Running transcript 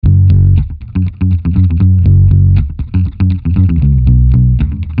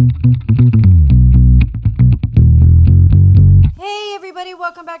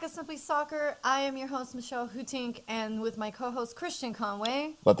Soccer. I am your host, Michelle Hutink, and with my co-host, Christian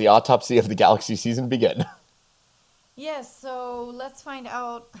Conway. Let the autopsy of the Galaxy season begin. Yes, so let's find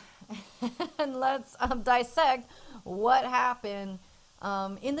out and let's dissect what happened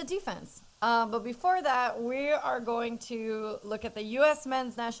in the defense. But before that, we are going to look at the U.S.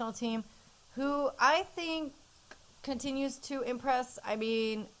 men's national team, who I think continues to impress. I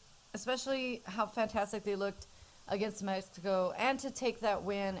mean, especially how fantastic they looked against Mexico, and to take that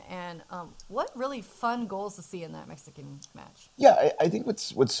win, and what really fun goals to see in that Mexican match. Yeah, I think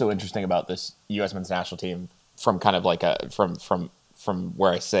what's so interesting about this U.S. men's national team, from kind of like from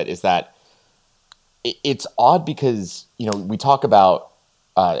where I sit, is that it's odd because we talk about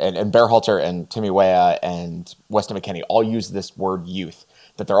and Berhalter and Timmy Weah and Weston McKennie all use this word youth,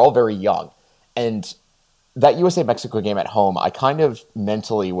 that they're all very young, and that USA Mexico game at home, I kind of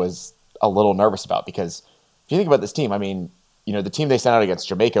mentally was a little nervous about, because if you think about this team, I mean, the team they sent out against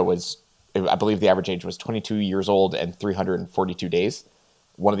Jamaica was, I believe the average age was 22 years old and 342 days.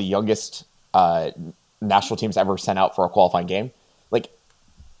 One of the youngest national teams ever sent out for a qualifying game. Like,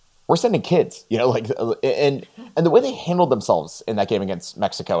 we're sending kids, and the way they handled themselves in that game against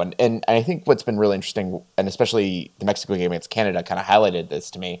Mexico. And I think what's been really interesting, and especially the Mexico game against Canada kind of highlighted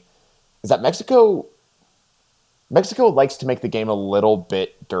this to me, is that Mexico likes to make the game a little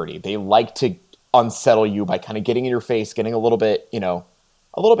bit dirty. They like to unsettle you by kind of getting in your face, getting a little bit,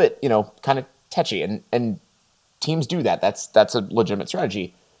 kind of touchy. And teams do that. That's a legitimate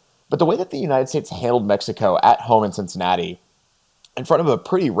strategy. But the way that the United States handled Mexico at home in Cincinnati, in front of a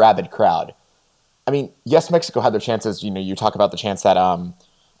pretty rabid crowd, I mean, yes, Mexico had their chances. You talk about the chance that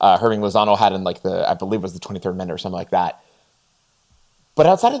Irving Lozano had in I believe it was the 23rd minute or something like that. But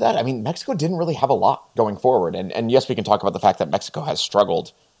outside of that, I mean, Mexico didn't really have a lot going forward. And yes, we can talk about the fact that Mexico has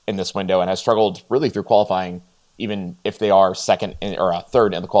struggled in this window and has struggled really through qualifying, even if they are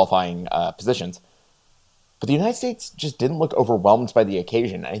third in the qualifying positions. But the United States just didn't look overwhelmed by the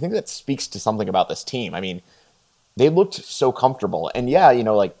occasion. And I think that speaks to something about this team. I mean, they looked so comfortable. And yeah,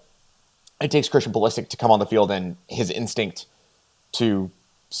 it takes Christian Pulisic to come on the field and his instinct to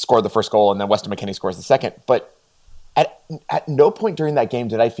score the first goal, and then Weston McKennie scores the second. But at no point during that game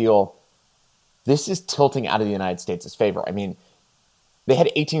did I feel this is tilting out of the United States' favor. I mean, they had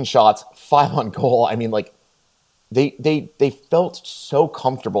 18 shots, 5 on goal. I mean, they felt so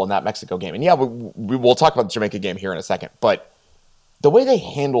comfortable in that Mexico game. And yeah, we'll talk about the Jamaica game here in a second. But the way they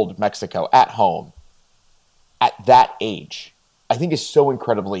handled Mexico at home at that age, I think is so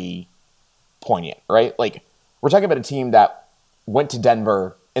incredibly poignant, right? Like, we're talking about a team that went to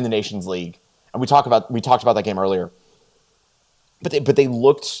Denver in the Nations League, and we talked about that game earlier. But they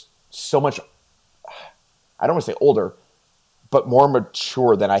looked so much, I don't want to say older, but more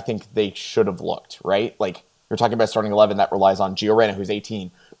mature than I think they should have looked, right? Like, you're talking about starting 11 that relies on Gio Reyna, who's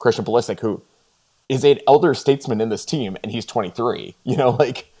 18, Christian Pulisic, who is an elder statesman in this team, and he's 23.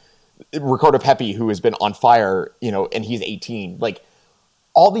 Ricardo Pepi, who has been on fire, and he's 18. Like,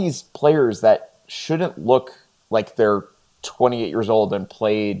 all these players that shouldn't look like they're 28 years old and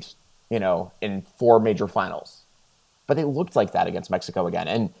played, in 4 major finals. But they looked like that against Mexico again.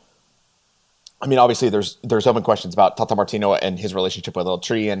 And I mean, obviously, there's open questions about Tata Martino and his relationship with El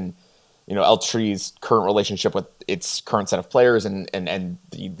Tri, and El Tri's current relationship with its current set of players, and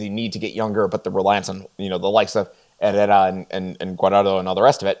the need to get younger, but the reliance on the likes of Herrera and Guardado and all the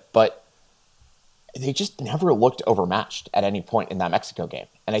rest of it. But they just never looked overmatched at any point in that Mexico game,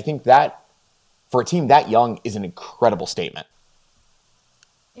 and I think that for a team that young is an incredible statement.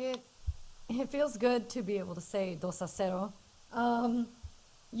 It feels good to be able to say 2-0.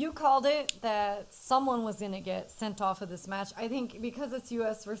 You called it that someone was going to get sent off of this match. I think because it's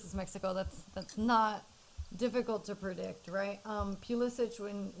U.S. versus Mexico, that's not difficult to predict, right? Pulisic,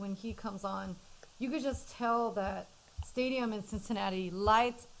 when he comes on, you could just tell that stadium in Cincinnati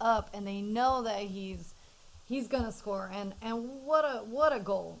lights up, and they know that he's going to score. And what a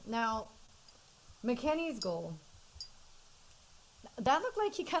goal. Now, McKennie's goal, that looked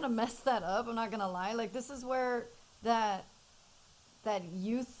like he kind of messed that up. I'm not going to lie. Like, this is where that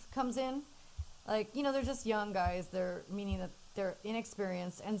youth comes in. Like, they're just young guys. Meaning that they're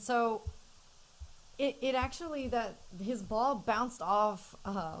inexperienced. And so it actually, that his ball bounced off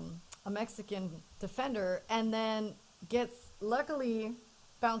a Mexican defender and then gets luckily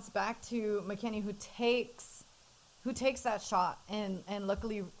bounced back to McKennie, who takes that shot and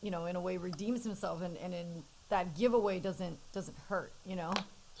luckily, in a way redeems himself, and in that giveaway doesn't hurt,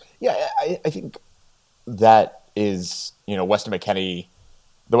 Yeah, I think that is, Weston McKennie,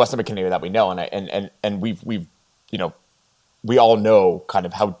 the Weston McKennie that we know, and we've we all know kind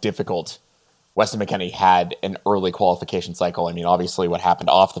of how difficult Weston McKennie had an early qualification cycle. I mean, obviously what happened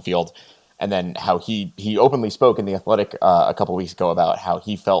off the field, and then how he openly spoke in The Athletic a couple weeks ago about how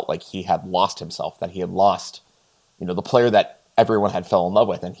he felt like he had lost himself, that he had lost, the player that everyone had fell in love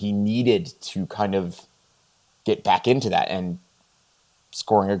with, and he needed to kind of get back into that. And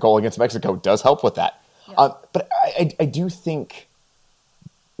scoring a goal against Mexico does help with that. Yeah. But I do think,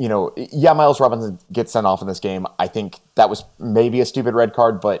 Miles Robinson gets sent off in this game. I think that was maybe a stupid red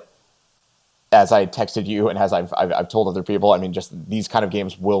card, but as I texted you and as I've told other people, I mean, just these kind of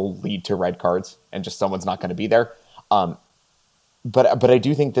games will lead to red cards, and just someone's not going to be there. But I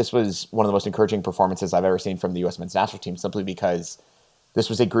do think this was one of the most encouraging performances I've ever seen from the U.S. men's national team, simply because this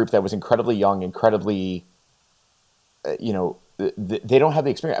was a group that was incredibly young, incredibly, they don't have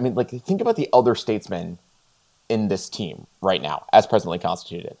the experience. I mean, like, think about the other statesmen in this team right now, as presently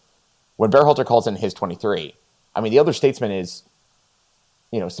constituted. When Berhalter calls in his 23, I mean, the other statesman is,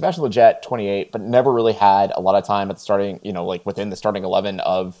 Sebastian Lletget, 28, but never really had a lot of time at the starting, within the starting 11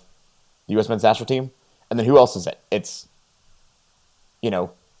 of the U.S. men's national team. And then who else is it? It's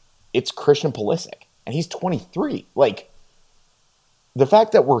Christian Pulisic, and he's 23. Like, the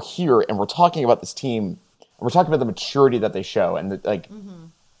fact that we're here and we're talking about this team, and we're talking about the maturity that they show, and and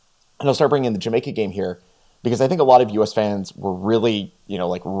I'll start bringing in the Jamaica game here, because I think a lot of U.S. fans were really,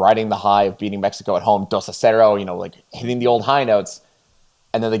 riding the high of beating Mexico at home, 2-0, hitting the old high notes.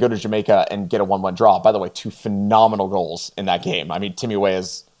 And then they go to Jamaica and get a 1-1 draw. By the way, 2 phenomenal goals in that game. I mean, Timmy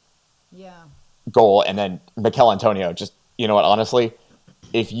Weah's goal, and then Mikel Antonio. Just, you know what, honestly,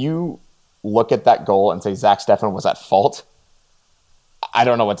 if you look at that goal and say Zach Steffen was at fault, I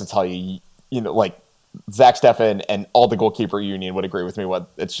don't know what to tell you. Zach Steffen and all the goalkeeper union would agree with me.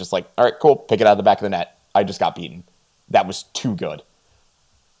 It's just like, all right, cool, pick it out of the back of the net. I just got beaten. That was too good.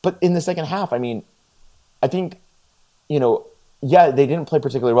 But in the second half, I mean, I think, they didn't play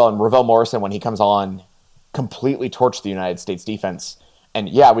particularly well. And Ravel Morrison, when he comes on, completely torched the United States defense.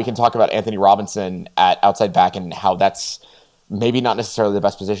 And we can talk about Anthony Robinson at outside back and how that's maybe not necessarily the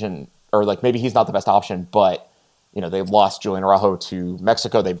best position, or maybe he's not the best option, but they lost Julian Araujo to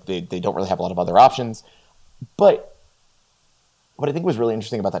Mexico. They don't really have a lot of other options. But what I think was really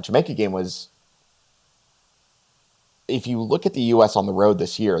interesting about that Jamaica game was, if you look at the U.S. on the road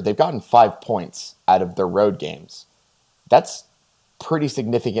this year, they've gotten 5 points out of their road games. That's pretty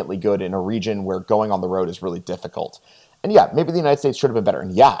significantly good in a region where going on the road is really difficult. And maybe the United States should have been better.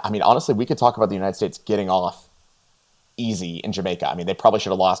 And I mean, honestly, we could talk about the United States getting off easy in Jamaica. I mean, they probably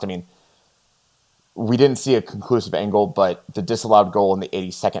should have lost. I mean, we didn't see a conclusive angle, but the disallowed goal in the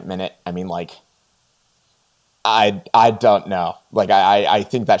 82nd minute, I mean, I don't know. I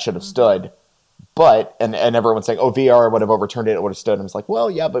think that should have stood. But, and everyone's saying, VAR would have overturned it, it would have stood. And I was like,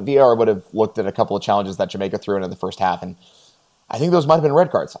 well, yeah, but VAR would have looked at a couple of challenges that Jamaica threw in the first half, and I think those might have been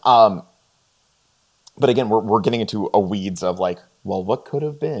red cards. But again, we're getting into a weeds of what could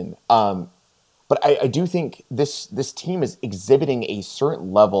have been. But I do think this team is exhibiting a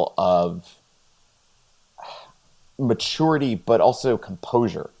certain level of maturity, but also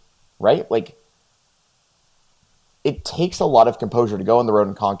composure, right? It takes a lot of composure to go on the road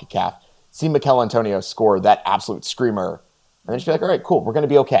in CONCACAF, see Mikel Antonio score that absolute screamer, and then just be like, all right, cool, we're going to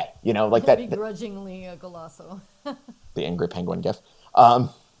be okay. That. Begrudgingly a golazo. The angry penguin gif.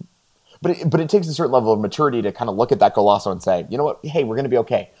 But it takes a certain level of maturity to kind of look at that golazo and say, you know what, hey, we're going to be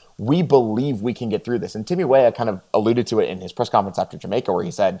okay. We believe we can get through this. And Timmy Weah kind of alluded to it in his press conference after Jamaica, where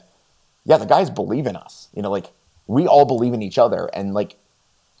he said, the guys believe in us. We all believe in each other. And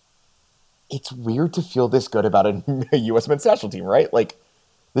it's weird to feel this good about a U.S. men's national team, right?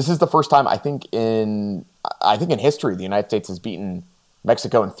 This is the first time I think in history the United States has beaten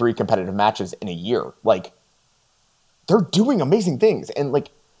Mexico in 3 competitive matches in a year. They're doing amazing things. And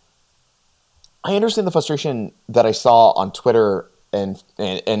I understand the frustration that I saw on Twitter and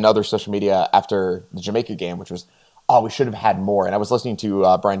other social media after the Jamaica game, which was, we should have had more. And I was listening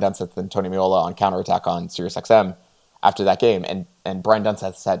to Brian Dunseth and Tony Meola on Counterattack on SiriusXM after that game. And Brian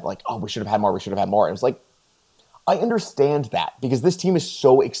Dunseth said, we should have had more. We should have had more. And it was I understand that, because this team is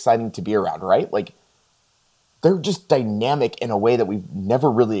so exciting to be around, right? They're just dynamic in a way that we've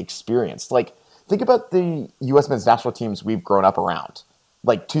never really experienced. Think about the U.S. men's national teams we've grown up around.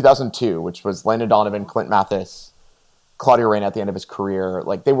 2002, which was Landon Donovan, Clint Mathis, Claudio Reyna at the end of his career.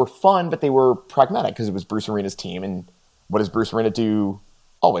 They were fun, but they were pragmatic because it was Bruce Arena's team. And what does Bruce Arena do?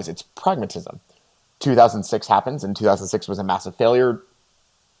 Always, it's pragmatism. 2006 happens, and 2006 was a massive failure.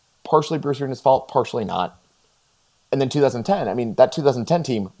 Partially Bruce Arena's fault, partially not. And then 2010, I mean, that 2010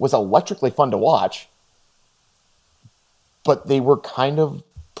 team was electrically fun to watch, but they were kind of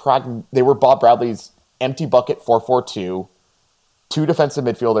they were Bob Bradley's empty bucket 4-4-2, two defensive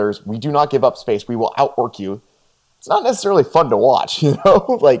midfielders. We do not give up space. We will outwork you. It's not necessarily fun to watch,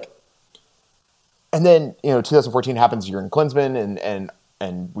 like. And then 2014 happens. You're in Klinsmann,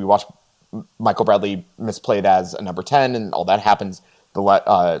 and we watch Michael Bradley misplayed as a number 10, and all that happens.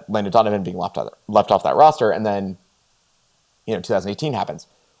 Landon Donovan being left off that roster, and then 2018 happens.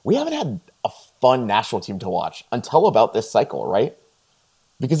 We haven't had a fun national team to watch until about this cycle, right?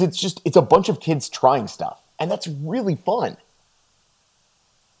 Because it's a bunch of kids trying stuff, and that's really fun.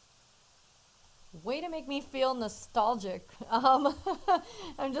 Way to make me feel nostalgic. I'm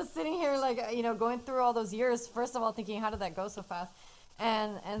just sitting here going through all those years. First of all, thinking, how did that go so fast?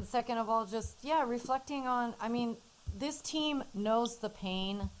 And second of all, just, reflecting on, this team knows the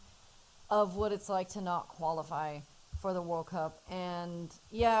pain of what it's like to not qualify for the World Cup. And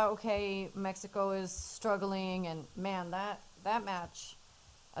Mexico is struggling, and man, that match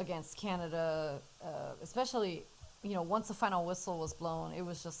against Canada, especially, once the final whistle was blown, it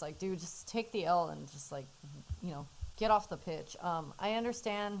was just like, dude, just take the L and just get off the pitch. I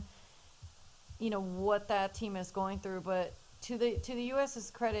understand, what that team is going through, but to the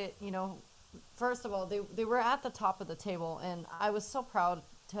U.S.'s credit, first of all, they were at the top of the table, and I was so proud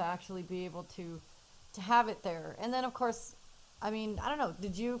to actually be able to have it there. And then, of course, I don't know,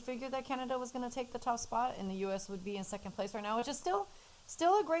 did you figure that Canada was going to take the top spot and the U.S. would be in second place right now, which is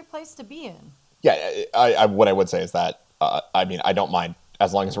still a great place to be in? Yeah, I what I would say is that, I don't mind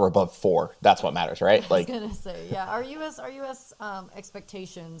as long as we're above 4. That's what matters, right? I was going to say, yeah, our U.S.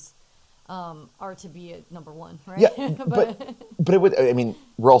 expectations are to be at number 1, right? Yeah, but it would.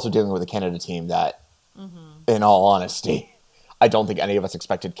 We're also dealing with a Canada team that, in all honesty, I don't think any of us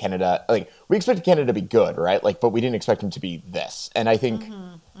expected Canada. Like, we expected Canada to be good, right? Like, but we didn't expect them to be this. And I think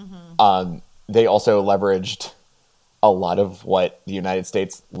they also leveraged a lot of what the United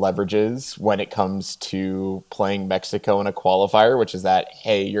States leverages when it comes to playing Mexico in a qualifier, which is that,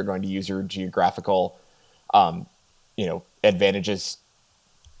 hey, you're going to use your geographical, advantages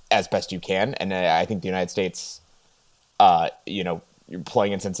as best you can. And I think the United States, you're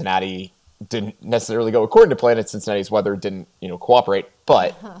playing in Cincinnati, didn't necessarily go according to plan. And Cincinnati's weather didn't, cooperate.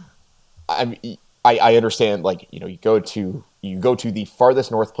 But I understand, you go to the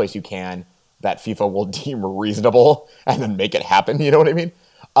farthest north place you can that FIFA will deem reasonable and then make it happen. You know what I mean?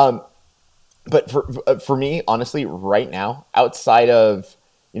 But for me, honestly, right now, outside of,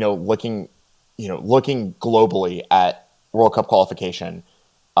 looking globally at World Cup qualification,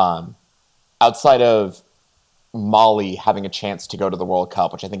 outside of Mali having a chance to go to the World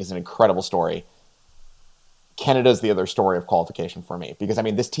Cup, which I think is an incredible story, Canada's the other story of qualification for me. Because,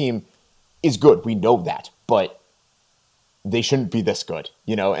 this team is good. We know that. But they shouldn't be this good,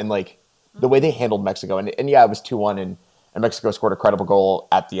 and the way they handled Mexico, and it was 2-1, and Mexico scored a credible goal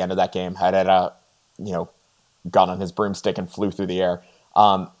at the end of that game. Herrera, got on his broomstick and flew through the air.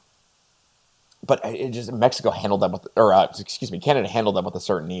 But Mexico handled them Canada handled them with a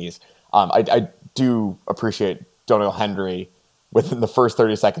certain ease. I do appreciate Donald Hendry within the first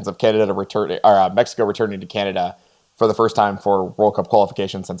 30 seconds of Mexico returning to Canada for the first time for World Cup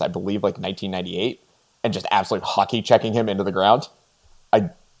qualification since I believe 1998, and just absolutely hockey checking him into the ground.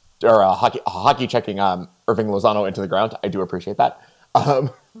 Hockey checking Irving Lozano into the ground. I do appreciate that. But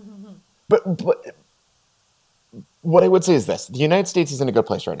what I would say is this: the United States is in a good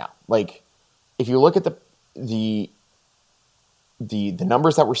place right now. If you look at the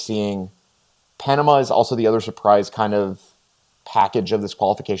numbers that we're seeing, Panama is also the other surprise kind of package of this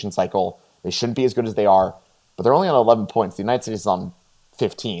qualification cycle. They shouldn't be as good as they are, but they're only on 11 points. The United States is on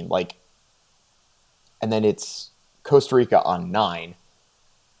 15. And then it's Costa Rica on 9.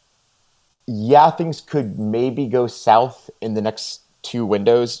 Yeah, things could maybe go south in the next 2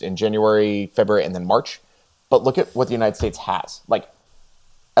 windows in January, February, and then March. But look at what the United States has.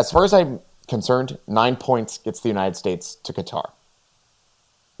 As far as I'm concerned, 9 points gets the United States to Qatar.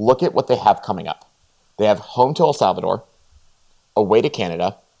 Look at what they have coming up. They have home to El Salvador, away to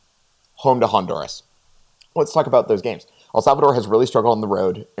Canada, home to Honduras. Let's talk about those games. El Salvador has really struggled on the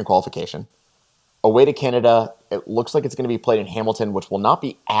road in qualification. Away to Canada, it looks like it's going to be played in Hamilton, which will not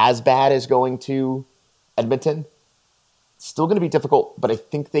be as bad as going to Edmonton. It's still going to be difficult, but I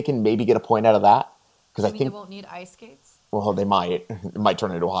think they can maybe get a point out of that. Because I think they won't need ice skates? Well, they might. It might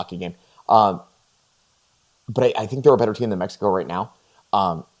turn into a hockey game. But I think they're a better team than Mexico right now.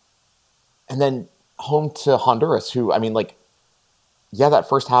 And then home to Honduras, who, that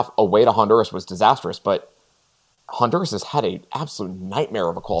first half away to Honduras was disastrous, but Honduras has had an absolute nightmare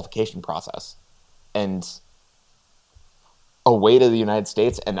of a qualification process. And away to the United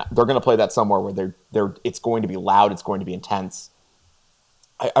States, and they're going to play that somewhere where it's going to be loud, it's going to be intense.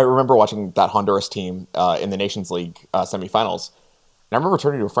 I remember watching that Honduras team in the Nations League semifinals. And I remember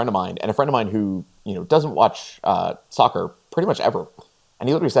turning to a friend of mine, and a friend of mine who, doesn't watch soccer pretty much ever. And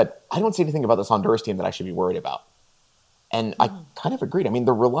he literally said, I don't see anything about this Honduras team that I should be worried about. And I kind of agreed. I mean,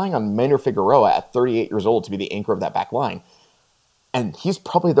 they're relying on Maynor Figueroa at 38 years old to be the anchor of that back line. And he's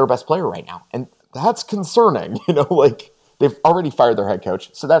probably their best player right now. And that's concerning. Like, they've already fired their head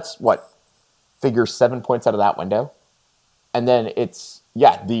coach. So that's figure 7 points out of that window. And then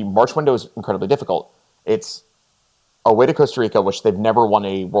the March window is incredibly difficult. It's away to Costa Rica, which they've never won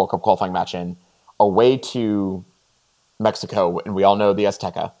a World Cup qualifying match in, away to Mexico, and we all know the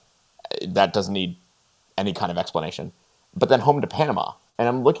Azteca. That doesn't need any kind of explanation. But then home to Panama. And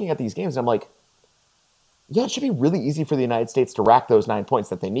I'm looking at these games, and I'm like, yeah, it should be really easy for the United States to rack those 9 points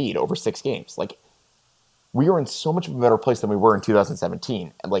that they need over 6 games. Like, we are in so much of a better place than we were in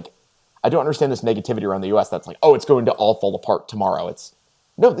 2017. And, I don't understand this negativity around the U.S. that's like, oh, it's going to all fall apart tomorrow.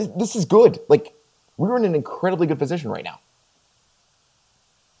 No, this is good. We're in an incredibly good position right now.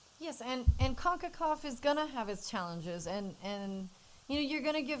 Yes, and CONCACAF is going to have its challenges. And you're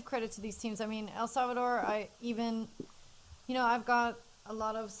going to give credit to these teams. I mean, El Salvador, I've got a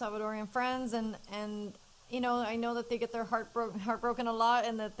lot of Salvadorian friends, and I know that they get their heartbroken a lot,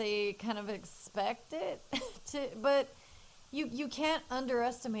 and that they kind of expect it but you can't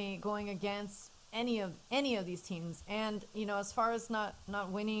underestimate going against any of these teams. And as far as not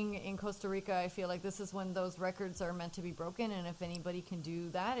winning in Costa Rica, I feel like this is when those records are meant to be broken, and if anybody can do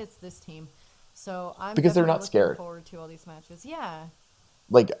that, it's this team. So I'm because they're not scared. Looking forward to all these matches. Yeah.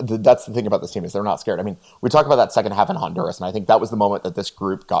 That's the thing about this team, is they're not scared. I mean, we talk about that second half in Honduras, and I think that was the moment that this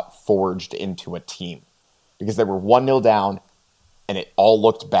group got forged into a team, because they were 1-0 down, and it all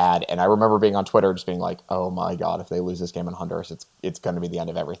looked bad. And I remember being on Twitter just being like, oh my God, if they lose this game in Honduras, it's going to be the end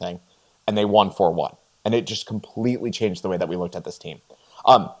of everything. And they won 4-1. And it just completely changed the way that we looked at this team.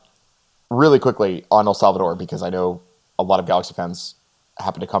 Really quickly on El Salvador, because I know a lot of Galaxy fans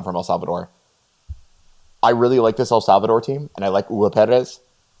happen to come from El Salvador. I really like this El Salvador team, and I like Hugo Perez.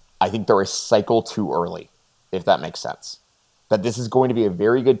 I think they're a cycle too early, if that makes sense. That this is going to be a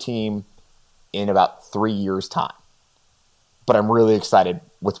very good team in about 3 years' time. But I'm really excited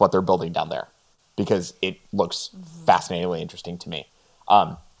with what they're building down there, because it looks fascinatingly interesting to me.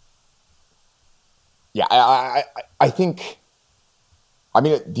 I think,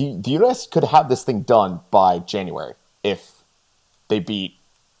 the U.S. could have this thing done by January if they beat,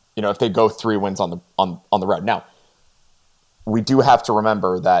 if they go 3 wins on the road. Now, we do have to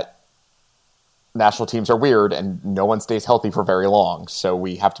remember that national teams are weird and no one stays healthy for very long, so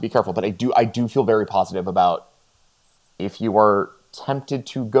we have to be careful. But I do feel very positive about, if you are tempted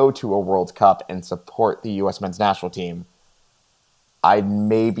to go to a World Cup and support the U.S. men's national team, I'd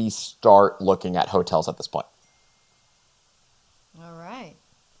maybe start looking at hotels at this point. All right.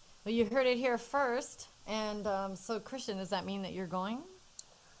 Well, you heard it here first. And so, Christian, does that mean that you're going?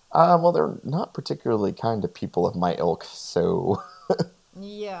 Well, they're not particularly kind to people of my ilk, so...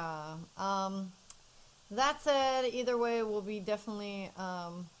 Yeah. That said, either way, we'll be definitely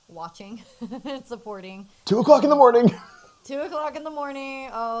watching and supporting. 2:00 in the morning. 2:00 in the morning.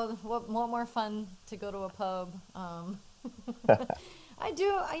 Oh, what more fun to go to a pub. I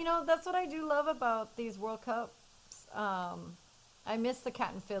do, that's what I do love about these World Cups. I miss the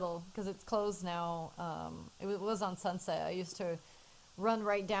Cat and Fiddle because it's closed now. It was on Sunset. I used to run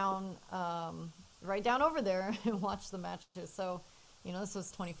right down over there and watch the matches. So, this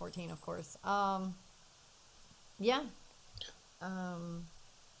was 2014, of course. Yeah.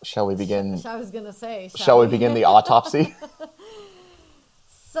 Shall we begin? I was gonna say. Shall we begin the autopsy?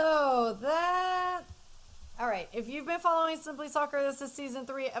 So that. All right. If you've been following Simply Soccer, this is season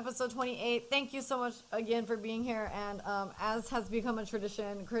 3, episode 28. Thank you so much again for being here. And as has become a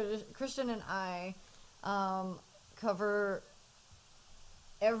tradition, Christian and I cover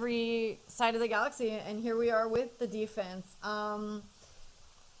every side of the galaxy, and here we are with the defense.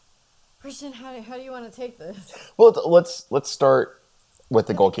 Christian, how do you want to take this? Well, let's start with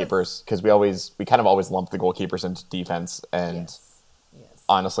the goalkeepers, because we kind of always lump the goalkeepers into defense, and yes.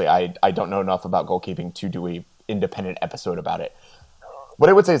 Honestly, I don't know enough about goalkeeping to do a independent episode about it. What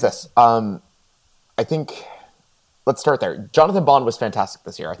I would say is this: I think let's start there. Jonathan Bond was fantastic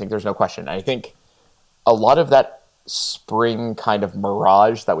this year. I think there's no question. I think a lot of that spring kind of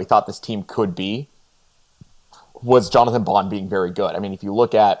mirage that we thought this team could be was Jonathan Bond being very good. I mean, if you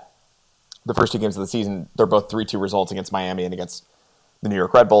look at the first 2 games of the season, they're both 3-2 results against Miami and against the New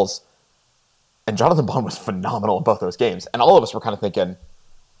York Red Bulls. And Jonathan Bond was phenomenal in both those games. And all of us were kind of thinking,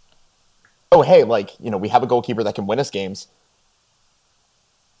 oh, hey, we have a goalkeeper that can win us games.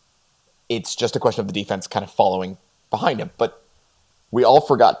 It's just a question of the defense kind of following behind him. But we all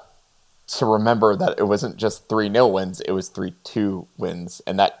forgot to remember that it wasn't just 3-0 wins, it was 3-2 wins,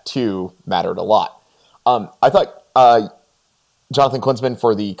 and that 2 mattered a lot. I thought Jonathan Klinsmann,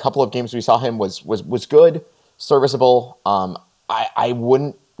 for the couple of games we saw him, was good, serviceable. I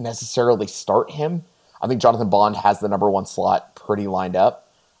wouldn't necessarily start him. I think Jonathan Bond has the number 1 slot pretty lined up.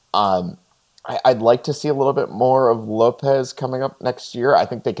 I'd like to see a little bit more of Lopez coming up next year. I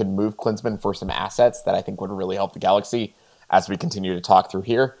think they could move Klinsmann for some assets that I think would really help the Galaxy as we continue to talk through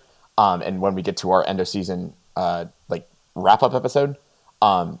here. And when we get to our end of season wrap-up episode,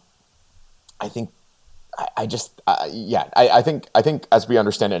 I think I think as we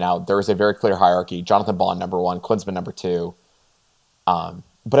understand it now, there is a very clear hierarchy. Jonathan Bond number 1, Klinsmann number 2.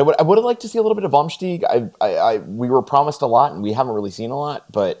 But I would have liked to see a little bit of Omstig. We were promised a lot, and we haven't really seen a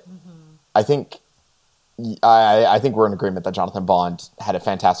lot. But I think we're in agreement that Jonathan Bond had a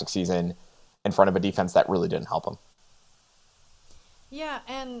fantastic season in front of a defense that really didn't help him. Yeah,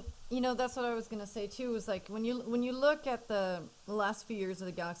 and that's what I was gonna say too. Was like when you look at the last few years of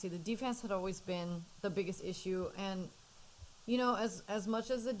the Galaxy, the defense had always been the biggest issue, and as much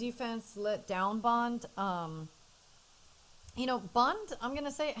as the defense let down Bond, Bond, I'm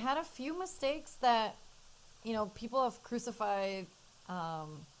gonna say, had a few mistakes that people have crucified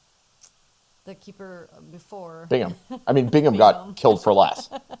the keeper before. Bingham. I mean, Bingham got killed for less.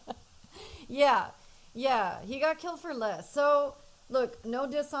 Yeah, he got killed for less. So. Look, no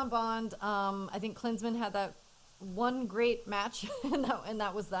diss on Bond. I think Klinsmann had that one great match, and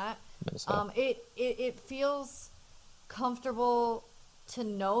that was that. It feels comfortable to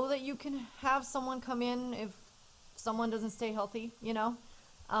know that you can have someone come in if someone doesn't stay healthy.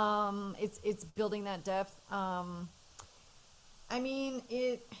 It's building that depth. I mean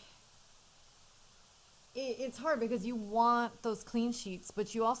it's hard because you want those clean sheets,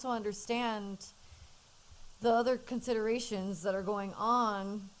 but you also understand the other considerations that are going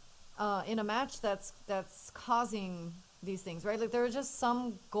on in a match that's causing these things, right? Like there are just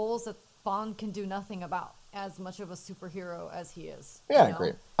some goals that Bond can do nothing about, as much of a superhero as he is. Yeah,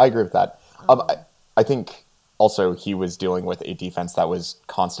 I agree with that. I think also he was dealing with a defense that was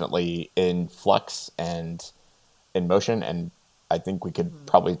constantly in flux and in motion, and I think we could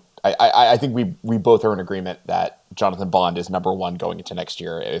probably I think we both are in agreement that Jonathan Bond is number 1 going into next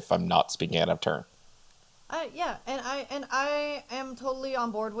year, if I'm not speaking out of turn. Yeah, and I am totally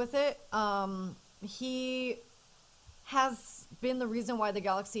on board with it. He has been the reason why the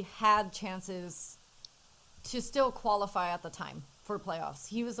Galaxy had chances to still qualify at the time for playoffs.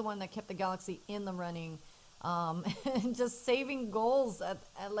 He was the one that kept the Galaxy in the running, and just saving goals at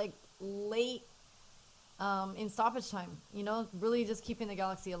like late in stoppage time. Really just keeping the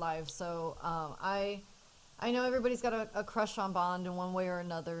Galaxy alive. So I know everybody's got a crush on Bond in one way or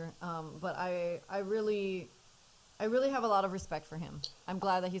another, but I really have a lot of respect for him. I'm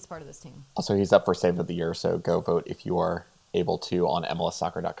glad that he's part of this team. Also, he's up for Save of the Year, so go vote if you are able to on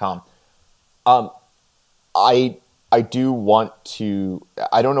MLSsoccer.com. I do want to...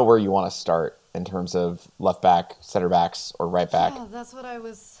 I don't know where you want to start in terms of left back, center backs, or right back. Yeah, that's what I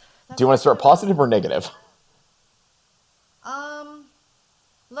was... Do you want to start positive or negative?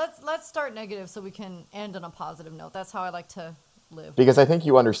 Let's start negative so we can end on a positive note. That's how I like to live. Because I think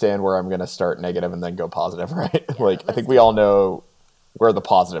you understand where I'm going to start negative and then go positive, right? Yeah, I think we all know where the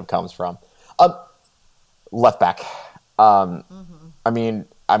positive comes from. Left back. I mean,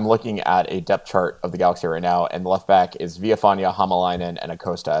 I'm looking at a depth chart of the Galaxy right now, and the left back is Villafaña, Hamalainen, and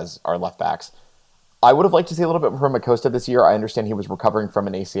Acosta as our left backs. I would have liked to see a little bit from Acosta this year. I understand he was recovering from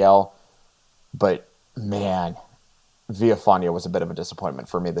an ACL, but man... Villafaña was a bit of a disappointment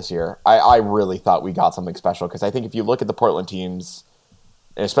for me this year. I really thought we got something special, because I think if you look at the Portland teams,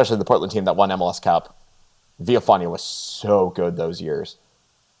 especially the Portland team that won MLS Cup, Villafaña was so good those years.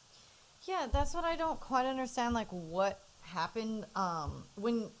 Yeah, that's what I don't quite understand, like what happened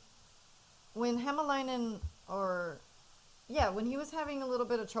when Hamalainen when he was having a little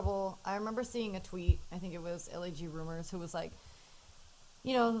bit of trouble. I remember seeing a tweet, I think it was LAG Rumors, who was like,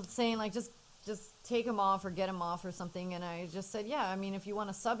 saying like just take him off or get him off or something. And I just said, yeah, I mean, if you want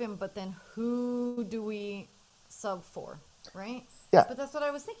to sub him, but then who do we sub for, right? Yeah. But that's what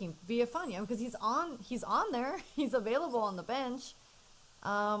I was thinking, Villafaña, because he's on there. He's available on the bench.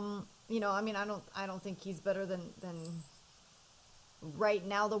 I mean, I don't think he's better than right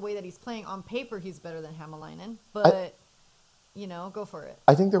now the way that he's playing. On paper, he's better than Hamalainen, but go for it.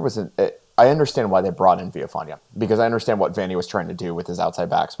 I think there was I understand why they brought in Villafaña, because I understand what Vanny was trying to do with his outside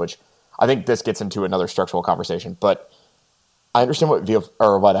backs, which I think this gets into another structural conversation, but I understand what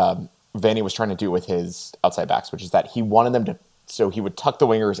Vanny was trying to do with his outside backs, which is that he wanted them so he would tuck the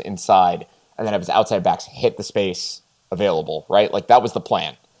wingers inside and then have his outside backs hit the space available, right? Like that was the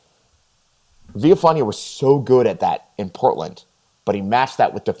plan. Villafania was so good at that in Portland, but he matched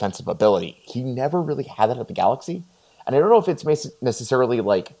that with defensive ability. He never really had that at the Galaxy. And I don't know if it's necessarily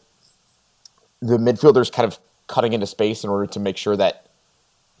like the midfielders kind of cutting into space in order to make sure that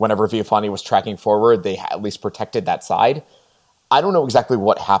whenever Villafania was tracking forward, they at least protected that side. I don't know exactly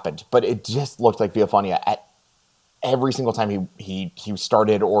what happened, but it just looked like Villafania at every single time he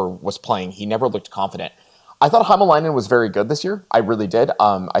started or was playing, he never looked confident. I thought Hamalainen was very good this year. I really did.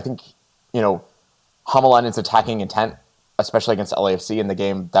 I think, Hamalainen's attacking intent, especially against LAFC in the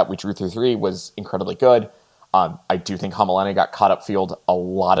game that we drew through 3, was incredibly good. I do think Hamalainen got caught up field a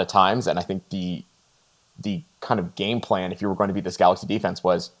lot of times, and I think the kind of game plan, if you were going to beat this Galaxy defense,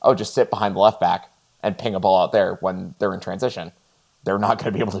 was, just sit behind the left back and ping a ball out there when they're in transition. They're not going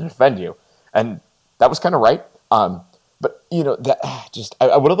to be able to defend you. And that was kind of right. But,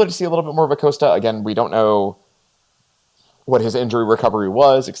 I would have liked to see a little bit more of Acosta. Again, we don't know what his injury recovery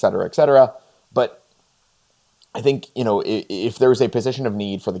was, et cetera, et cetera. But I think, if there's a position of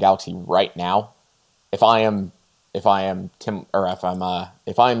need for the Galaxy right now, if I'm Dennis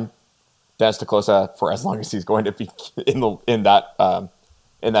te Kloese for as long as he's going to be in that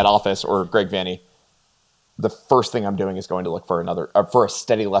office, or Greg Vanney, the first thing I'm doing is going to look for a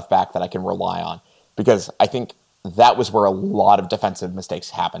steady left back that I can rely on, because I think that was where a lot of defensive mistakes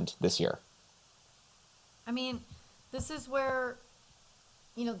happened this year. I mean, this is where,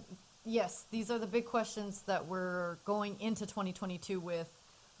 yes, these are the big questions that we're going into 2022 with.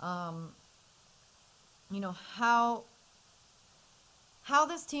 How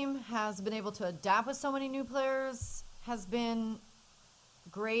this team has been able to adapt with so many new players has been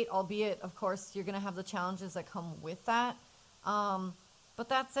great, albeit, of course, you're going to have the challenges that come with that. But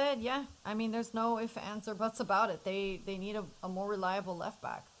that said, yeah, I mean, there's no ifs, ands, or buts about it. They need a more reliable left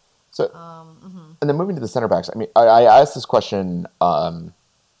back. So, and then moving to the center backs, I mean, I asked this question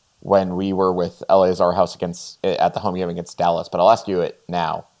when we were with LA's our house at the home game against Dallas, but I'll ask you it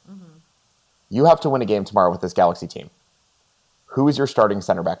now. Mm-hmm. You have to win a game tomorrow with this Galaxy team. Who is your starting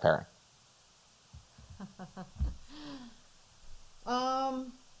center back pairing?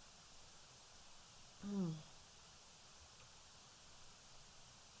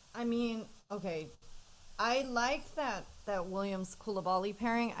 I mean, okay. I like that Williams Koulibaly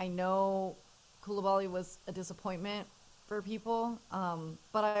pairing. I know Koulibaly was a disappointment for people,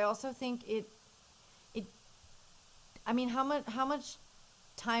 but I also think it. I mean, how much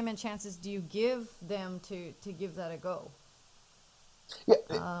time and chances do you give them to give that a go? Yeah.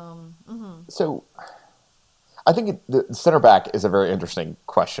 So, I think the center back is a very interesting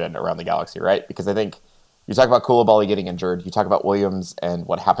question around the Galaxy, right? Because I think you talk about Koulibaly getting injured, you talk about Williams and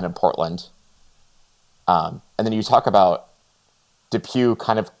what happened in Portland, and then you talk about DePuy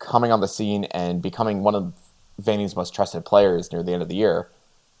kind of coming on the scene and becoming one of Vanney's most trusted players near the end of the year.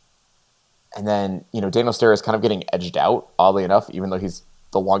 And then, Daniel Steres kind of getting edged out, oddly enough, even though he's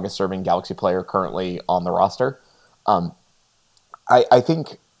the longest-serving Galaxy player currently on the roster. I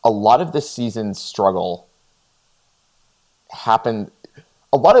think a lot of this season's struggle happened.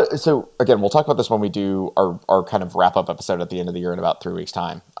 So again, we'll talk about this when we do our kind of wrap-up episode at the end of the year in about 3 weeks'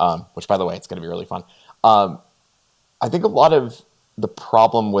 time, which, by the way, it's going to be really fun. I think a lot of the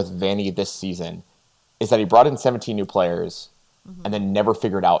problem with Vanney this season is that he brought in 17 new players and then never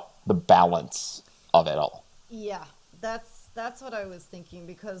figured out the balance of it all. Yeah, that's what I was thinking,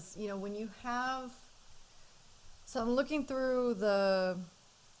 because, when you have... So I'm looking through the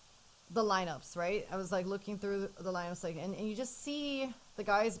lineups, right? I was looking through the lineups, and you just see the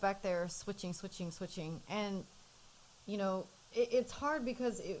guys back there switching, and it's hard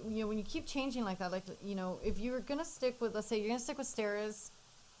because when you keep changing like that, if you're gonna stick with, let's say you're gonna stick with Steres,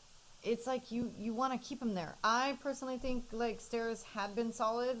 it's like you want to keep him there. I personally think Steres had been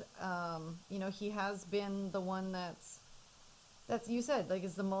solid. He has been the one that's you said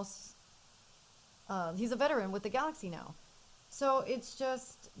is the most. He's a veteran with the Galaxy now. So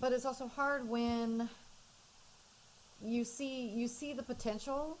but it's also hard when you see the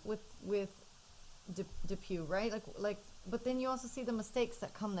potential with DePuy, right? But then you also see the mistakes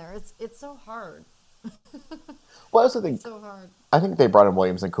that come there. It's so hard. Well, I also think it's so hard. I think they brought in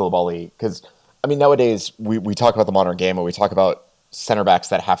Williams and Koulibaly because, I mean, nowadays we talk about the modern game and we talk about center backs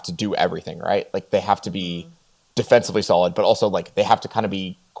that have to do everything, right? They have to be defensively solid, but also they have to kind of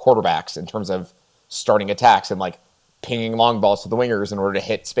be quarterbacks in terms of starting attacks and pinging long balls to the wingers in order to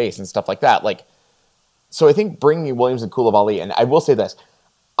hit space and stuff like that. So I think bringing Williams and Koulibaly, and I will say this,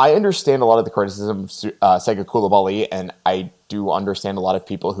 I understand a lot of the criticism of Sega Koulibaly, and I do understand a lot of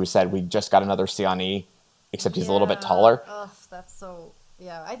people who said we just got another Siani, except he's a little bit taller. Ugh, that's so...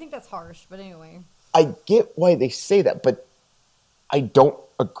 Yeah, I think that's harsh, but anyway. I get why they say that, but I don't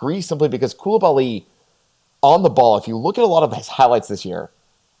agree simply because Koulibaly on the ball, if you look at a lot of his highlights this year,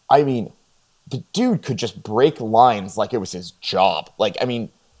 I mean, the dude could just break lines like it was his job. Like, I mean,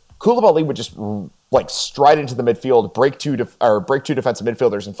 Koulibaly would just like stride into the midfield, break two defensive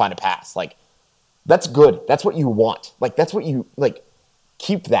midfielders and find a pass. Like, that's good. That's what you want. Like, that's what you like.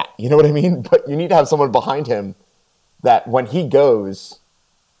 Keep that. You know what I mean? But you need to have someone behind him that when he goes,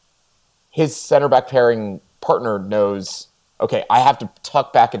 his center back pairing partner knows, okay, I have to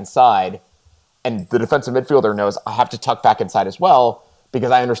tuck back inside, and the defensive midfielder knows I have to tuck back inside as well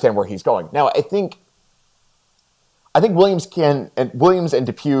because I understand where he's going. Now, I think Williams and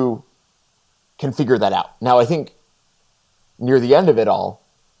Depew can figure that out. Now, I think near the end of it all,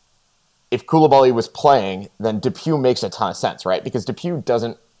 if Koulibaly was playing, then Depew makes a ton of sense, right? Because Depew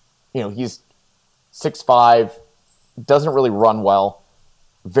doesn't, he's 6'5", doesn't really run well,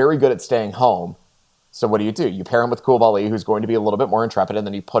 very good at staying home. So what do? You pair him with Koulibaly, who's going to be a little bit more intrepid, and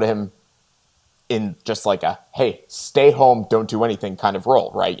then you put him in just like a, hey, stay home, don't do anything kind of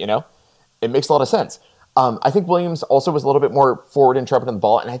role, right? It makes a lot of sense. I think Williams also was a little bit more forward intrepid on the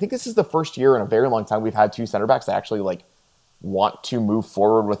ball, and I think this is the first year in a very long time we've had two center backs that actually like want to move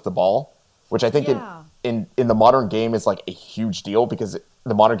forward with the ball, which I think in the modern game is like a huge deal because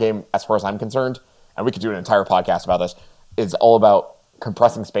the modern game, as far as I'm concerned, and we could do an entire podcast about this, is all about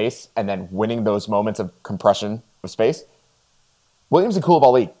compressing space and then winning those moments of compression of space. Williams and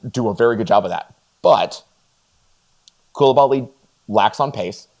Koulibaly do a very good job of that, but Koulibaly lacks on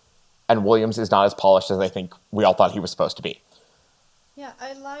pace, and Williams is not as polished as I think we all thought he was supposed to be. Yeah,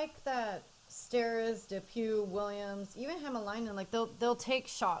 I like that Steres, Depew, Williams, even Hämäläinen, like they'll take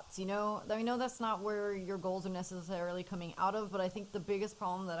shots, I know that's not where your goals are necessarily coming out of, but I think the biggest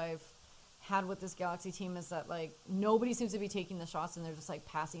problem that I've had with this Galaxy team is that like nobody seems to be taking the shots and they're just like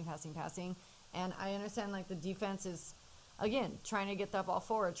passing. And I understand like the defense is, again, trying to get that ball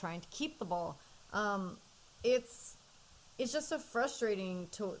forward, trying to keep the ball. It's just so frustrating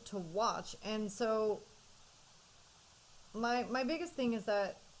to watch. And so my biggest thing is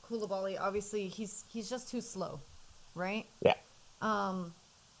that Koulibaly, obviously he's just too slow, right? Yeah.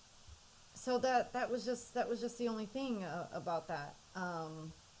 So that was just the only thing about that.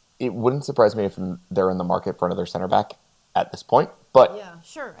 It wouldn't surprise me if they're in the market for another center back at this point, but yeah,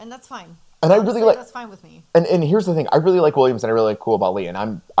 sure, and that's fine. And honestly, I really like that's fine with me. And here's the thing: I really like Williams and I really like Koulibaly,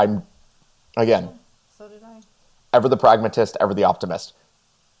 and I'm again. So did I. Ever the pragmatist, ever the optimist.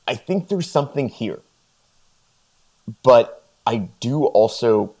 I think there's something here, but I do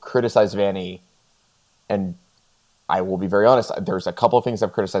also criticize Vanney, and I will be very honest. There's a couple of things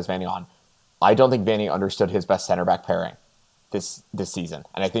I've criticized Vanney on. I don't think Vanney understood his best center back pairing this season,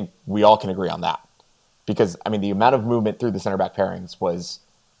 and I think we all can agree on that. Because I mean, the amount of movement through the center back pairings was,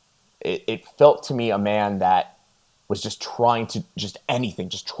 it felt to me a man that was just trying to just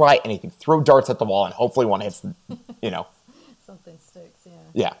try anything, throw darts at the wall, and hopefully one hits. Something sticks.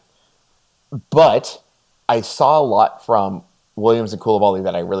 Yeah, but I saw a lot from Williams and Koulibaly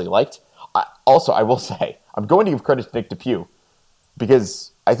that I really liked. I will say, I'm going to give credit to Nick Depew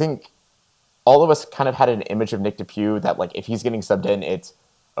because I think all of us kind of had an image of Nick Depew that, like, if he's getting subbed in, it's,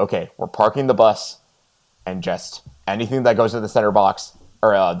 okay, we're parking the bus and just anything that goes to the center box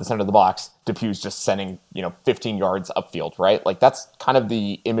or the center of the box, Depew's just sending, 15 yards upfield, right? Like, that's kind of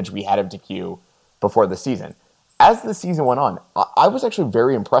the image we had of Depew before the season. As the season went on, I was actually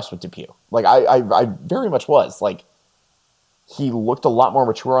very impressed with Depew. Like, I very much was. Like, he looked a lot more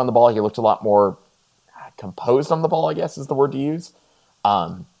mature on the ball. He looked a lot more composed on the ball, I guess is the word to use.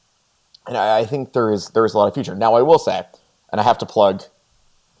 And I think there is a lot of future. Now, I will say, and I have to plug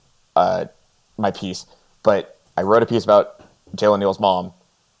my piece, but I wrote a piece about Jalen Neal's mom.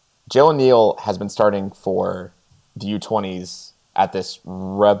 Jalen Neal has been starting for the U20s at this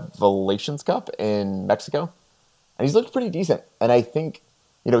Revelations Cup in Mexico, and he's looked pretty decent. And I think,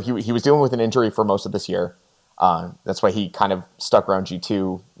 he was dealing with an injury for most of this year. That's why he kind of stuck around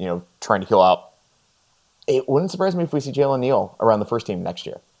G2, trying to heal out. It wouldn't surprise me if we see Jalen Neal around the first team next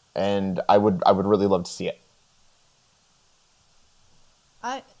year. And I would really love to see it.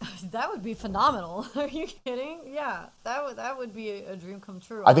 That would be phenomenal. Are you kidding? Yeah, that would be a dream come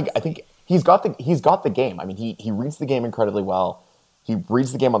true. I think he's got the game. I mean, he reads the game incredibly well. He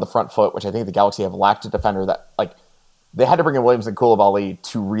reads the game on the front foot, which I think the Galaxy have lacked a defender that, like, they had to bring in Williams and Koulibaly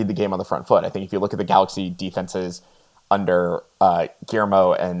to read the game on the front foot. I think if you look at the Galaxy defenses under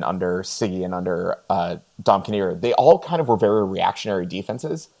Guillermo and under Siggy and under Dom Kinnear, they all kind of were very reactionary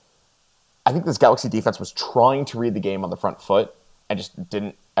defenses. I think this Galaxy defense was trying to read the game on the front foot and just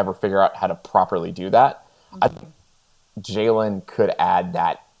didn't ever figure out how to properly do that. Mm-hmm. I think Jalen could add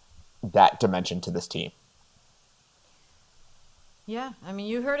that dimension to this team. Yeah, I mean,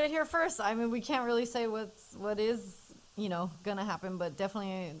 you heard it here first. I mean, we can't really say what is, gonna happen, but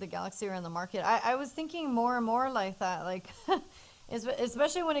definitely the Galaxy are in the market. I was thinking more and more like that, like,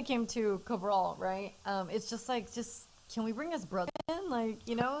 especially when it came to Cabral, right? It's just like, just can we bring his brother in, like,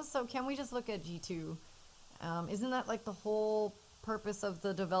 So can we just look at G2? Isn't that like the whole purpose of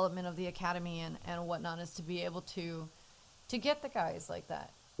the development of the academy and whatnot is to be able to get the guys like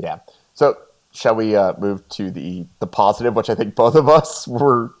that? Yeah. So shall we move to the positive, which I think both of us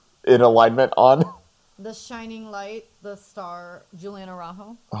were in alignment on? The shining light, the star, Julian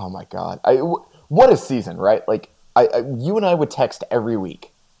Araujo. Oh my God! What a season, right? Like you and I would text every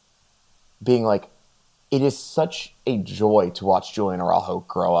week, being like, "It is such a joy to watch Julian Araujo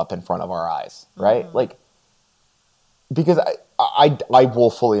grow up in front of our eyes," right? Mm-hmm. Like because I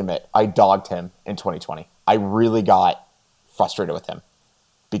will fully admit I dogged him in 2020. I really got frustrated with him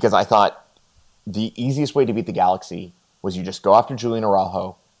because I thought the easiest way to beat the Galaxy was you just go after Julian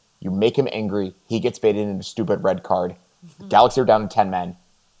Araujo, you make him angry, he gets baited into a stupid red card. The Galaxy are down to 10 men.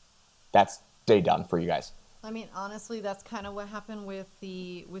 That's day done for you guys. I mean, honestly, that's kind of what happened with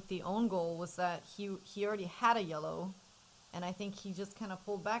the own goal was that he already had a yellow, and I think he just kind of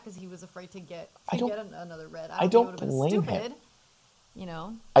pulled back because he was afraid to get I don't another red. I I don't think it don't would have been blame him. stupid, you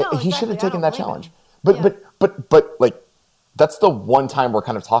know. No, He should exactly. have I taken don't that blame him. challenge. But Yeah, but like that's the one time we're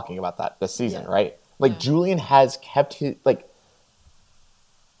kind of talking about that this season, yeah, right? Like yeah. Julian has kept his like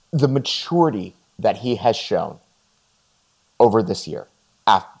the maturity that he has shown over this year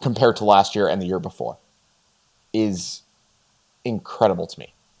compared to last year and the year before is incredible to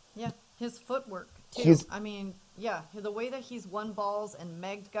me. Yeah, his footwork too. He's I mean, yeah, the way that he's won balls and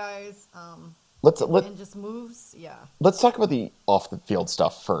megged guys, let's and let and just moves. Yeah. let's talk about the off the field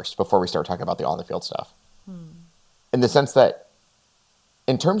stuff first before we start talking about the on the field stuff. Hmm. In the sense that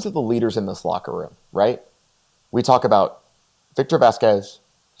in terms of the leaders in this locker room, right? We talk about Victor Vasquez,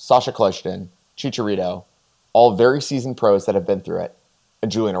 Sasha Kljestan, Chicharito, all very seasoned pros that have been through it,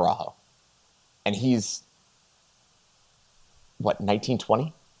 and Julian Araujo. And he's what, 19,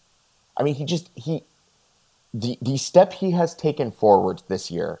 20? I mean, the step he has taken forward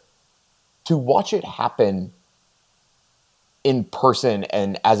this year to watch it happen in person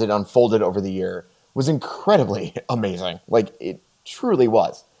and as it unfolded over the year was incredibly amazing. Like it truly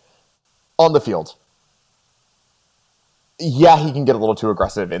was. On the field, yeah, he can get a little too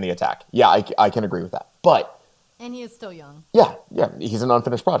aggressive in the attack. Yeah, I can agree with that. But And he is still young. yeah, he's an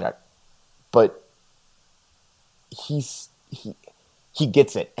unfinished project. But he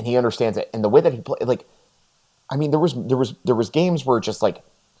gets it and he understands it, and the way that he played, like, I mean, there was games where just like,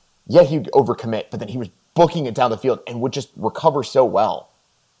 yeah, he'd overcommit, but then he was booking it down the field and would just recover so well,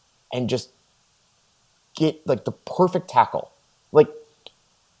 and just get like the perfect tackle. Like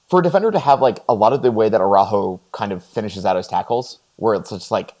for a defender to have like a lot of the way that Araujo kind of finishes out his tackles, where it's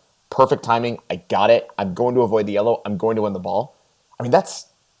just like perfect timing. I got it. I'm going to avoid the yellow. I'm going to win the ball. I mean, that's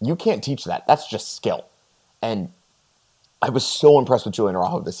you can't teach that. That's just skill. And I was so impressed with Julian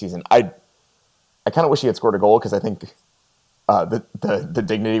Araujo this season. I kind of wish he had scored a goal because I think the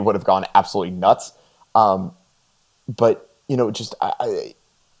dignity would have gone absolutely nuts. But just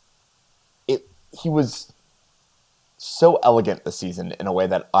he was so elegant this season in a way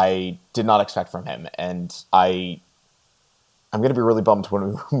that I did not expect from him, and I'm going to be really bummed when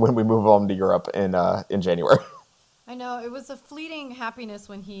we when we move on to Europe in January. I know it was a fleeting happiness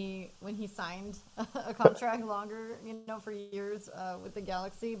when he signed a contract longer, for years with the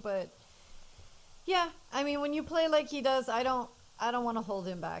Galaxy. But yeah, I mean, when you play like he does, I don't want to hold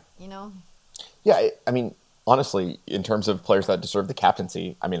him back. Yeah, I mean, honestly, in terms of players that deserve the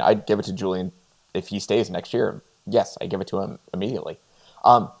captaincy, I mean, I'd give it to Julian if he stays next year. Yes, I give it to him immediately.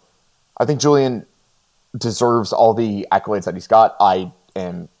 Um, I think Julian deserves all the accolades that he's got. I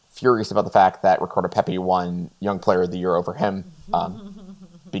am furious about the fact that Ricardo Pepi won Young Player of the Year over him,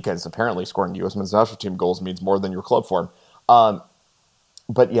 because apparently scoring U.S. men's national team goals means more than your club form.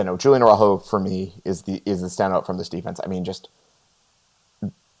 But Julian Araujo for me is the standout from this defense. I mean, just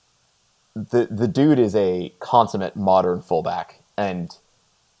the dude is a consummate modern fullback, and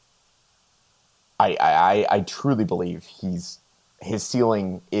I truly believe his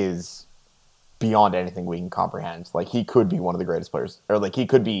ceiling is beyond anything we can comprehend. Like he could be one of the greatest players, or like he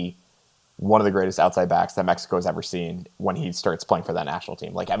could be one of the greatest outside backs that Mexico has ever seen when he starts playing for that national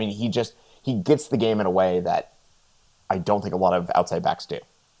team. Like I mean, he gets the game in a way that I don't think a lot of outside backs do.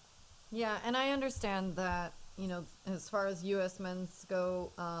 Yeah, and I understand that, as far as U.S. men's go,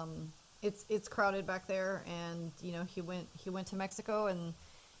 it's crowded back there, and he went to Mexico,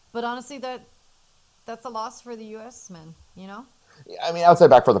 but honestly, that's a loss for the U.S. men. I mean, outside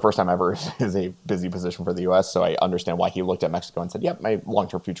back for the first time ever is a busy position for the U.S., so I understand why he looked at Mexico and said, "Yep, my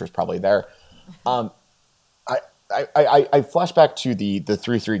long-term future is probably there." Um, I, I flash back to the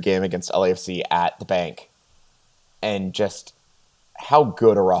 3-3 game against LAFC at the bank, and just how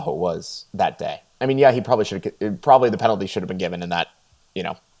good Araujo was that day. I mean, yeah, he probably should have. Probably the penalty should have been given in that, you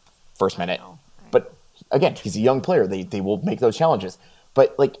know, first I minute. know. I But know. again, he's a young player. They will make those challenges.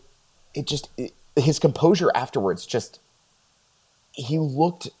 But like, his composure afterwards, just he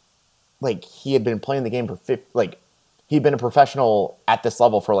looked like he had been playing the game for like he'd been a professional at this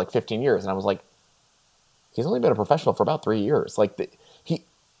level for like 15 years, and I was like, he's only been a professional for about 3 years. Like he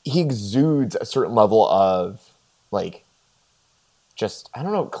he exudes a certain level of like just I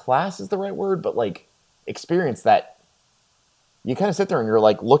don't know, class is the right word, but like experience that you kind of sit there and you're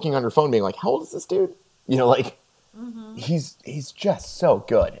like looking on your phone, being like, how old is this dude? You know, like he's just so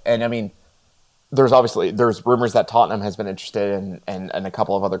good. And I mean, there's rumors that Tottenham has been interested in and a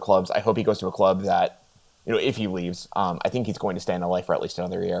couple of other clubs. I hope he goes to a club that, you know, if he leaves, I think he's going to stay in LA for at least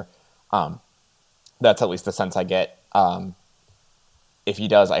another year. Um, that's at least the sense I get. If he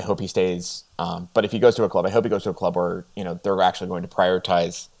does, I hope he stays. But if he goes to a club, I hope he goes to a club where, you know, they're actually going to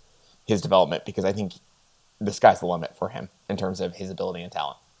prioritize his development, because I think the sky's the limit for him in terms of his ability and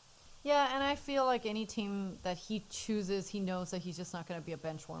talent. Yeah, and I feel like any team that he chooses, he knows that he's just not going to be a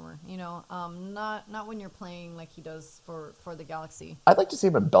bench warmer. You know, not when you're playing like he does for the Galaxy. I'd like to see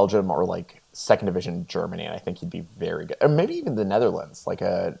him in Belgium or like second division Germany, and I think he'd be very good. Or maybe even the Netherlands, like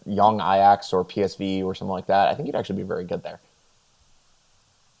a young Ajax or PSV or something like that. I think he'd actually be very good there.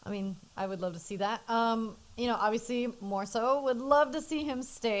 I mean, I would love to see that. You know, obviously more so would love to see him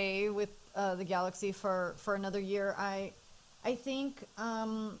stay with the Galaxy for another year. I think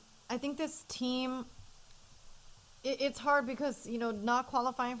I think this team. It's hard because, you know, not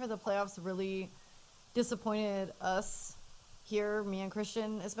qualifying for the playoffs really disappointed us here, me and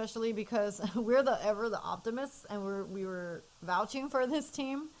Christian especially, because we're the optimists, and we were vouching for this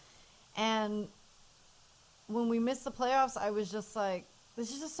team. And when we missed the playoffs, I was just like,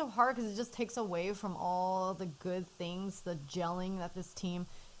 this is just so hard because it just takes away from all the good things, the gelling that this team,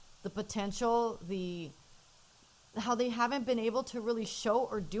 the potential, the how they haven't been able to really show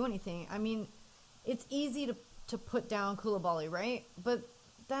or do anything. I mean, it's easy to put down Koulibaly, right? But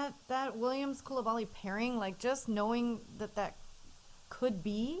that Williams Koulibaly pairing, like just knowing that could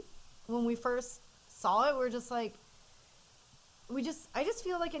be, when we first saw it, we're just like, I just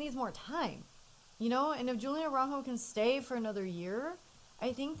feel like it needs more time, you know. And if Julian Araujo can stay for another year,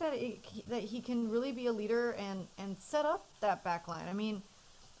 I think that he can really be a leader and set up that back line. I mean,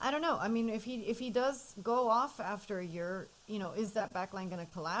 I don't know. I mean, if he does go off after a year, you know, is that back line going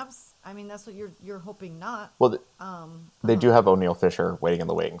to collapse? I mean, that's what you're hoping not. Well, I they don't do know. have O'Neal Fisher waiting in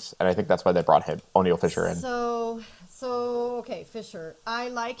the wings, and I think that's why they brought him, O'Neal Fisher, in. So okay, Fisher. I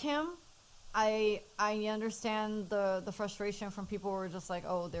like him. I understand the frustration from people who are just like,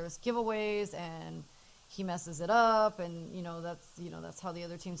 oh, there's giveaways and he messes it up, and that's how the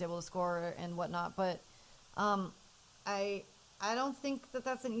other team's able to score and whatnot. But I I don't think that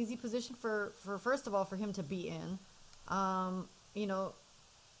that's an easy position for first of all for him to be in. You know,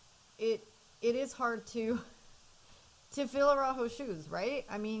 it is hard to fill Araujo's shoes, right?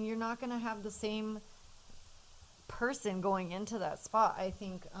 I mean, you're not going to have the same person going into that spot, I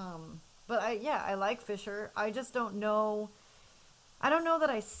think. But I like Fisher. I just don't know. I don't know that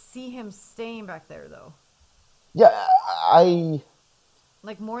I see him staying back there though. Yeah, I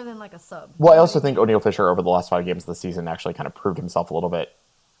Like more than like a sub. well, You I know what also I think mean? O'Neal Fisher over the last 5 games of the season actually kind of proved himself a little bit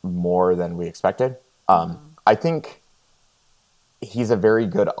more than we expected. I think he's a very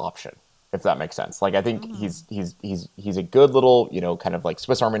good option, if that makes sense. Like I think he's a good little, kind of like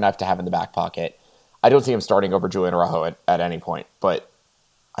Swiss Army knife to have in the back pocket. I don't see him starting over Julian Araujo at any point, but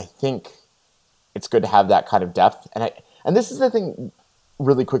I think it's good to have that kind of depth. And this is the thing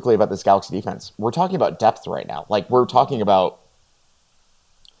really quickly about this Galaxy defense. We're talking about depth right now. Like we're talking about,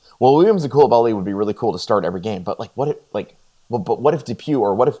 well, Williams and Koulibaly would be really cool to start every game, but like but what if Depew,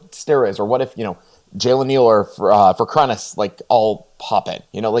 or what if Steres, or what if Jalen Neal or for Kranis like all pop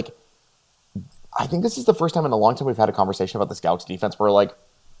in? Like I think this is the first time in a long time we've had a conversation about this Galaxy defense where like,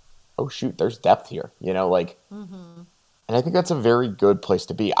 oh shoot, there's depth here. Like, and I think that's a very good place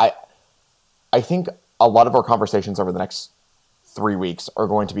to be. I think a lot of our conversations over the next 3 weeks are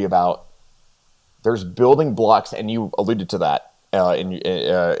going to be about there's building blocks, and you alluded to that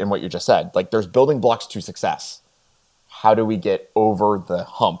in what you just said. Like there's building blocks to success. How do we get over the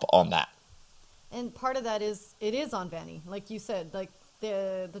hump on that? And part of that is it is on Vanny, like you said, like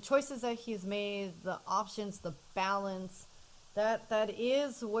the choices that he's made, the options, the balance. that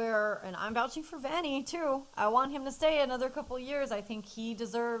is where, and I'm vouching for Vanny too. I want him to stay another couple years. I think he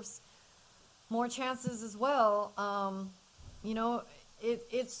deserves more chances as well. You know,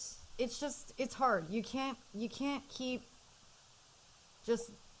 it's just it's hard. You can't keep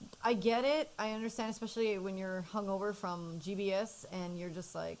just. I get it. I understand, especially when you're hungover from GBS and you're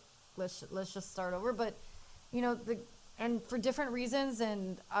just like, let's just start over. But the and for different reasons,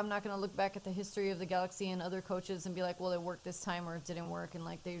 and I'm not going to look back at the history of the Galaxy and other coaches and be like, well, it worked this time or it didn't work, and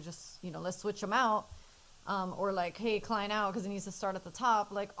like they just let's switch them out, or like, hey, Klein out because he needs to start at the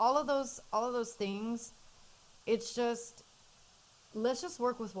top. Like all of those things. It's just, let's just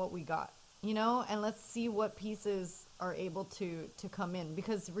work with what we got, and let's see what pieces are able to come in,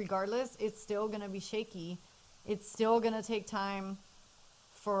 because regardless, it's still going to be shaky. It's still going to take time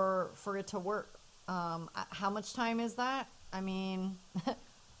for it to work. How much time is that? I mean,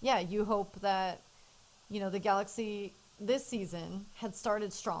 yeah, you hope that the Galaxy this season had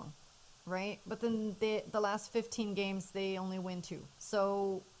started strong, right? But then the last 15 games they only win two.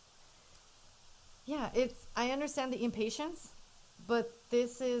 So yeah, I understand the impatience, but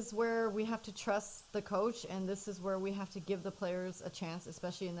this is where we have to trust the coach, and this is where we have to give the players a chance,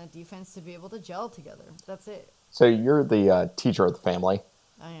 especially in that defense, to be able to gel together. That's it. So you're the teacher of the family.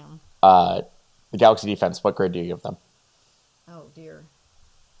 I am. Uh, the Galaxy defense, what grade do you give them? Oh dear.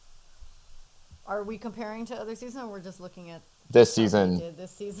 Are we comparing to other season, or we're just looking at This how they season, did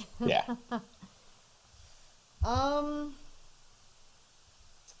this season? yeah. um,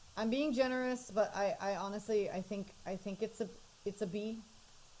 I'm being generous, but I honestly I think it's a B.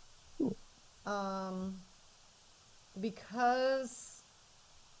 Um,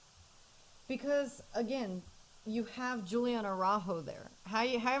 because again, you have Julian Araujo there. How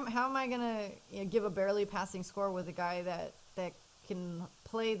am I gonna give a barely passing score with a guy that can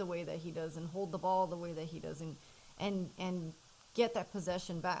play the way that he does and hold the ball the way that he does, and get that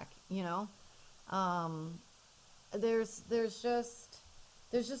possession back? Um, there's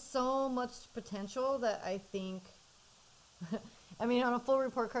just so much potential that I think. I mean, on a full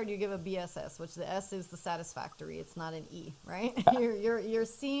report card, you give a BSS, which the S is the satisfactory. It's not an E, right? You're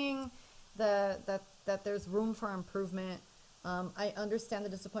seeing that there's room for improvement. I understand the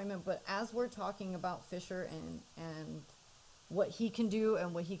disappointment, but as we're talking about Fisher and what he can do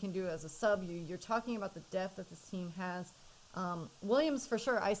and what he can do as a sub, you're talking about the depth that this team has. Williams, for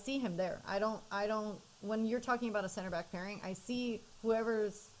sure, I see him there. I don't. When you're talking about a center back pairing, I see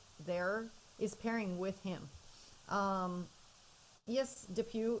whoever's there is pairing with him. Um, yes,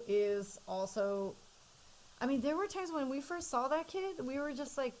 Depew is also. I mean, there were times when we first saw that kid, we were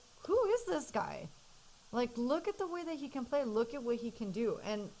just like, "Who is this guy?" Like, look at the way that he can play. Look at what he can do.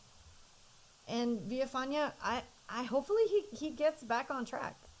 And Villafania, I hopefully he gets back on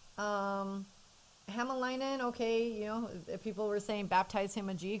track. Hamalainen, okay, people were saying baptize him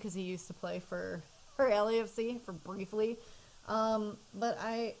a G because he used to play for LAFC for briefly. But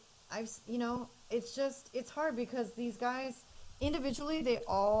it's hard because these guys individually, they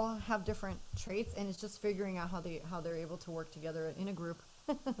all have different traits, and it's just figuring out how they're able to work together in a group.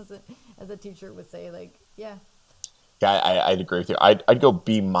 as a teacher would say, like, yeah. Yeah, I'd agree with you. I'd go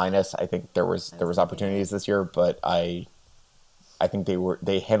B minus. I think there was I there was was thinking opportunities it. this year, but I think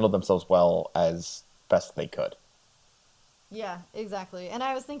they handled themselves well as best they could. Yeah, exactly. And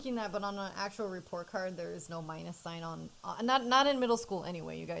I was thinking that, but on an actual report card, there is no minus sign on. Not in middle school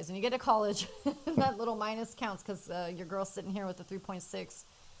anyway, you guys. When you get to college, that little minus counts because your girl's sitting here with a 3.6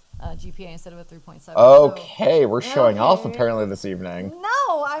 GPA instead of a 3.7. So, Okay, we're showing off okay. apparently this evening.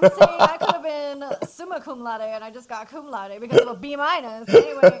 No, I'm saying I could have been summa cum laude, and I just got cum laude because of a B minus.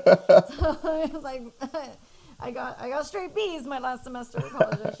 Anyway, so it was like I got straight B's my last semester of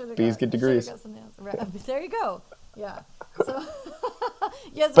college. I should have B's got get should have degrees. got something else. Right. There you go. Yeah. So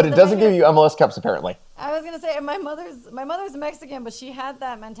yes, But but it then I doesn't give hear. you MLS Cups apparently. I was gonna say my mother's Mexican, but she had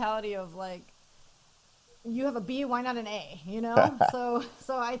that mentality of like, you have a B, why not an A? So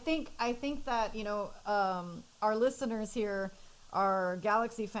I think that our listeners here are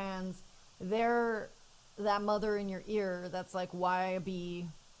Galaxy fans. They're that mother in your ear that's like, why a B,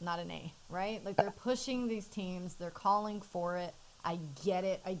 not an A, right? Like, they're pushing these teams, they're calling for it. I get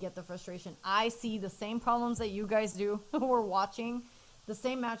it. I get the frustration. I see the same problems that you guys do. We're watching the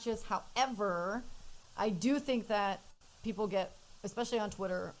same matches. However, I do think that people get, especially on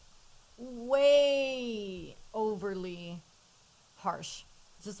Twitter, way overly harsh,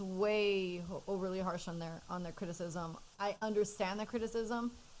 just way overly harsh on their criticism. I understand the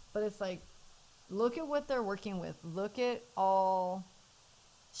criticism, but it's like, look at what they're working with. Look at all.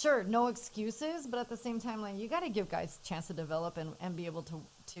 Sure, no excuses, but at the same time, like, you got to give guys a chance to develop and be able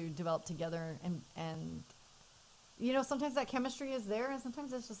to develop together and sometimes that chemistry is there and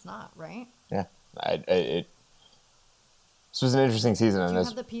sometimes it's just not, right? Yeah, this was an interesting season, But and you as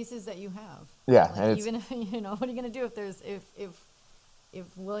have the pieces that you have. yeah, Like, and it's even if, what are you going to do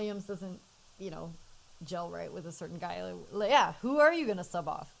if Williams doesn't, gel right with a certain guy? Yeah, who are you going to sub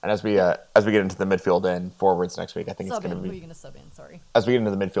off? and as we get into the midfield and forwards next week, I think it's Sub going in. to Who are be you going to sub in? Sorry. as we get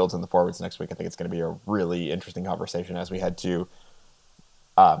into the midfields and the forwards next week. I think it's going to be a really interesting conversation as we head to.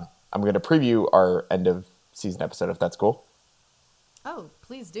 I'm going to preview our end of season episode if that's cool. Oh,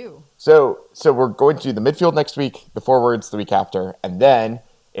 please do. So we're going to do the midfield next week, the forwards the week after, and then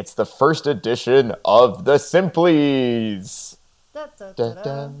it's the first edition of the Simplies. Da, da, Da, da,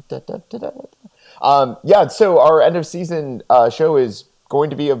 da, da. da, da, da, da. Yeah, so our end of season show is going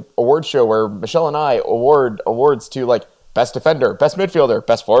to be an award show where Michelle and I award awards to like best defender, best midfielder,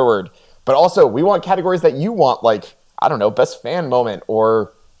 best forward. But also we want categories that you want, like, I don't know, best fan moment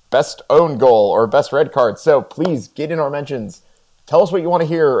or best own goal or best red card. So please get in our mentions. Tell us what you want to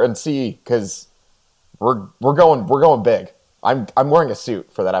hear and see, because we're going big. I'm wearing a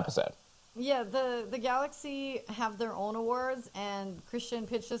suit for that episode. Yeah, the Galaxy have their own awards, and Christian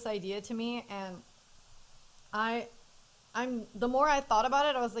pitched this idea to me, and I'm the more I thought about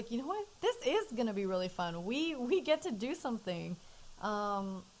it, I was like, you know what? This is gonna be really fun. We get to do something.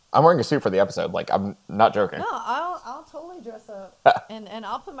 I'm wearing a suit for the episode. Like, I'm not joking. No, I'll totally dress up, and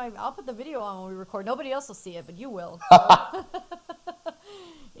I'll put the video on when we record. Nobody else will see it, but you will. So.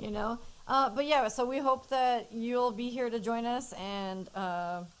 But yeah, so we hope that you'll be here to join us, and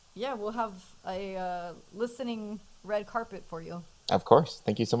yeah, we'll have a listening red carpet for you. Of course.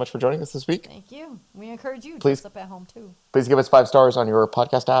 Thank you so much for joining us this week. Thank you. We encourage you to Please. dress up at home too. Please give us 5 stars on your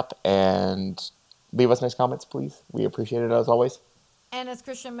podcast app and leave us nice comments, please. We appreciate it as always. And as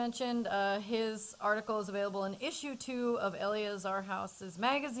Christian mentioned, his article is available in issue 2 of Eleazar House's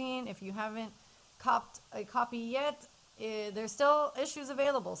magazine. If you haven't copped a copy yet, there's still issues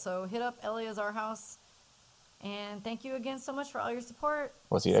available. So hit up Eleazar House. And thank you again so much for all your support.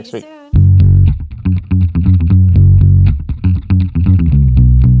 We'll see you next week. Soon.